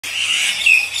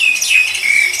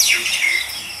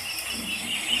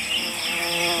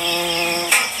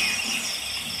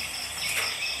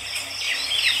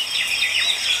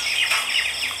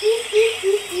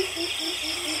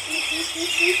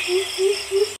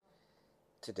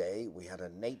Today we had a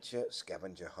nature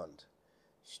scavenger hunt.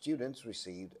 Students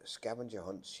received scavenger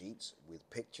hunt sheets with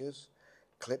pictures,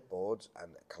 clipboards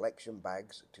and collection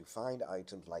bags to find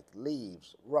items like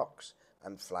leaves, rocks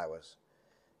and flowers.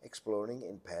 Exploring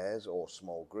in pairs or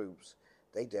small groups,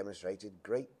 they demonstrated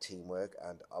great teamwork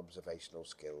and observational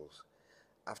skills.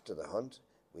 After the hunt,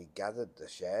 we gathered the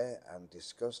share and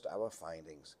discussed our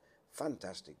findings.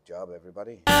 Fantastic job,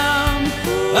 everybody.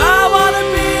 I want to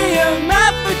be a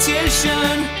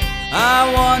mathematician.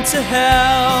 I want to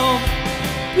help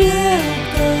build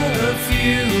the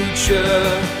future.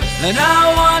 And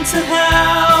I want to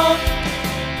help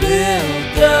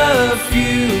build the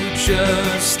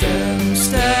future. STEM,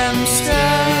 STEM,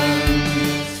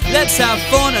 STEM. Let's have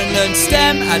fun and learn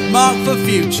STEM at Mark for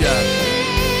Future.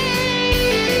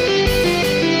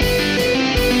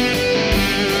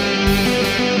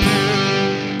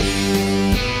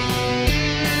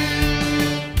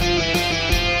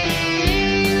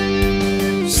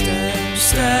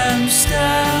 STEM,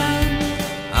 STEM.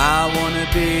 I wanna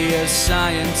be a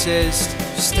scientist.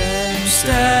 STEM,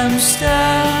 STEM,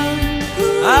 STEM.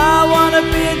 I wanna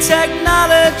be a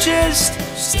technologist.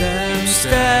 STEM,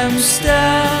 STEM,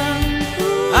 STEM.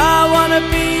 I wanna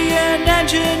be an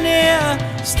engineer.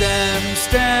 STEM,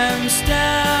 STEM,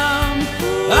 STEM.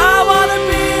 I wanna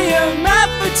be a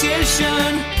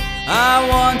mathematician. I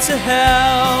want to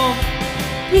help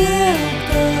build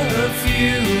the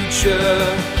future.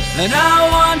 And I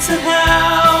want to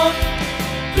help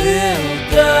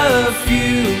build the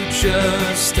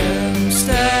future. STEM,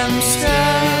 STEM,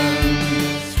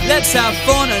 STEM. Let's have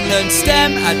fun and learn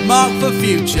STEM at Mark for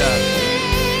Future.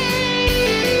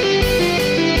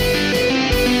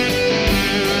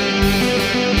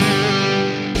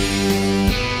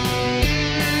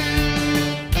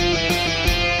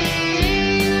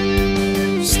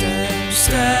 STEM,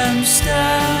 STEM,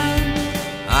 STEM.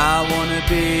 I wanna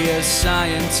be a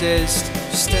scientist.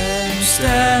 STEM,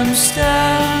 STEM,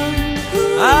 STEM.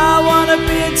 I wanna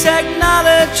be a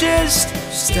technologist.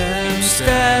 STEM,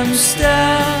 STEM,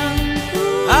 STEM.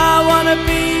 I wanna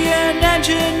be an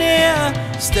engineer.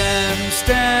 STEM,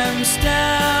 STEM,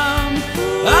 STEM.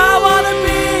 I wanna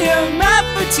be a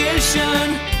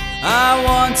mathematician. I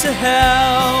want to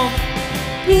help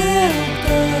build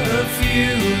the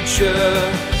future.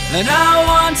 And I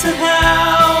want to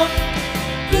help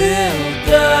build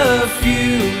the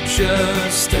future.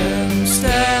 STEM,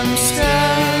 STEM,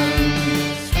 STEM.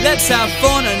 Let's have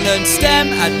fun and learn STEM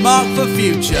at Mark for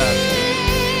Future.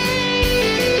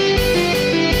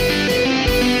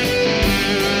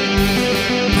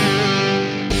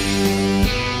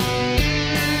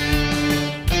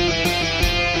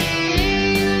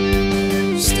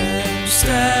 STEM,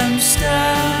 STEM,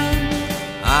 STEM.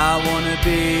 I wanna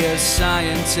be a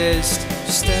scientist.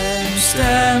 STEM,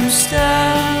 STEM,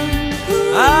 STEM.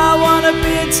 I wanna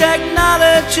be a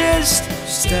technologist.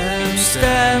 STEM,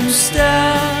 STEM,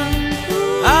 STEM.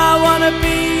 I wanna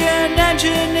be an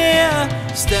engineer.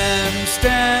 STEM,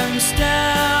 STEM,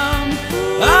 STEM.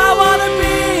 I wanna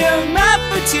be a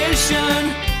mathematician.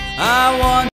 I want